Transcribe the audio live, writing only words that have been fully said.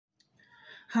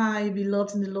Hi,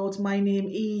 beloved in the Lord. My name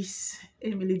is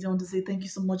Emily. I want to say thank you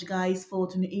so much, guys, for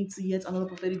tuning in to yet another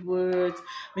prophetic word.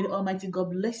 May the Almighty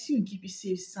God bless you and keep you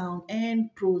safe, sound,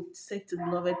 and protected,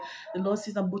 beloved. The Lord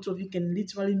says that both of you can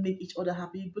literally make each other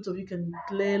happy. Both of you can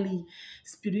clearly,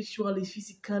 spiritually,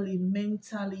 physically,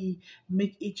 mentally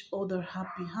make each other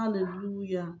happy.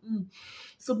 Hallelujah.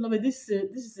 So, beloved, this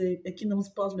is a kingdom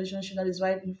spouse relationship that is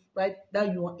right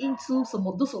that you are into. Some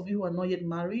of those of you who are not yet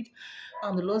married,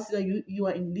 and the Lord said that you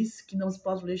are in this kingdom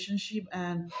spouse relationship,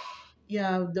 and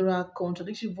yeah, there are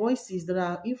contradictory voices, there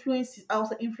are influences,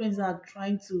 outside influences that are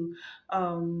trying to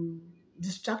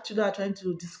distract you, that are trying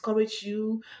to discourage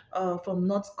you from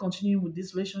not continuing with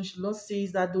this relationship. Lord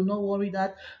says that do not worry,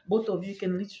 that both of you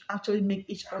can actually make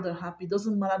each other happy. It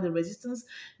doesn't matter the resistance,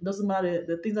 it doesn't matter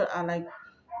the things that are like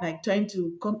trying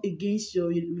to come against your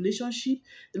relationship.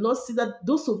 The Lord says that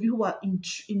those of you who are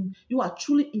in you are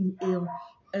truly in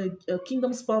a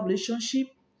kingdom spouse relationship.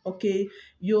 Okay,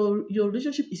 your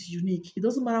relationship is unique. It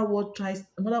doesn't matter what tries,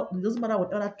 it doesn't matter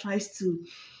what other tries to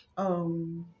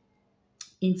um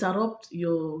interrupt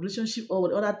your relationship, or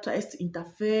what other tries to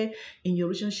interfere in your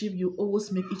relationship. You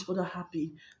always make each other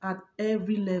happy at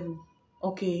every level.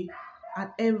 Okay,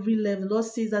 at every level. Lord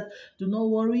says that do not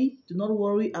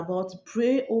worry about,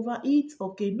 pray over it.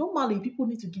 Okay, normally people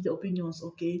need to give their opinions,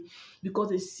 okay, because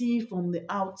they see from the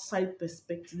outside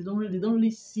perspective. They don't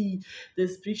really see the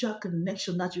spiritual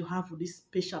connection that you have with this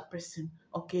special person.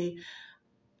 Okay,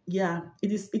 yeah,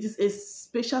 it is a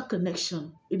special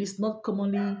connection. It is not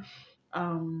commonly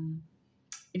um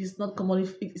it's not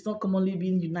commonly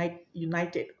being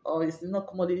united, or it's not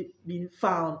commonly being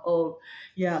found, or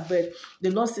yeah. But the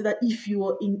Lord said that if you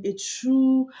are in a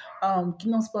true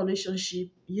kingdom spouse relationship,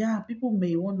 yeah, people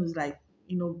may want to, like,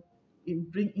 you know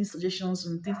bring in suggestions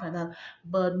and things like that.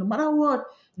 But no matter what,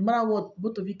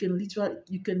 both of you can literally,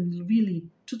 you can really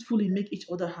truthfully make each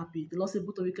other happy. The Lord said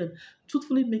both of you can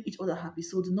truthfully make each other happy.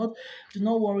 So do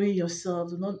not worry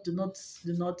yourself. Do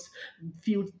not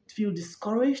feel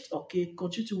discouraged. Okay,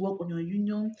 continue to work on your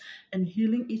union and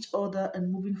healing each other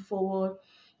and moving forward.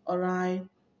 All right.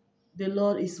 The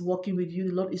Lord is working with you.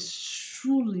 The Lord is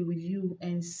truly with you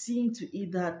and seeing to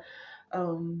it that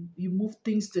you move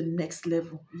things to the next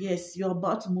level. Yes, you're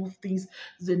about to move things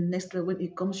to the next level when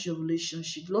it comes to your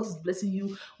relationship. The Lord is blessing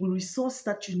you with resources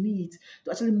that you need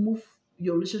to actually move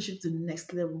your relationship to the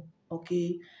next level.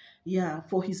 Okay, yeah,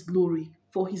 for His glory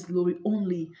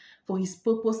only, for His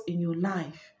purpose in your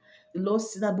life. The Lord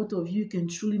said that both of you can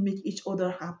truly make each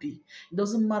other happy. It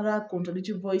doesn't matter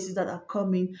contradictory voices that are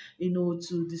coming,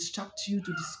 to distract you,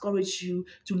 to discourage you,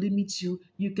 to limit you.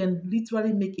 You can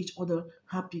literally make each other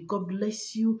happy. God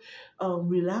bless you.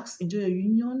 Relax, enjoy your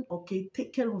union. Okay,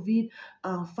 take care of it.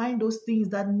 Find those things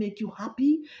that make you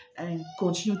happy and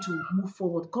continue to move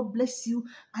forward. God bless you.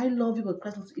 I love you, but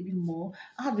Christ loves you even more.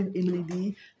 I have been Emily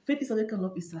D. Faith is a kind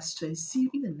love is our strength. See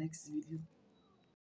you in the next video.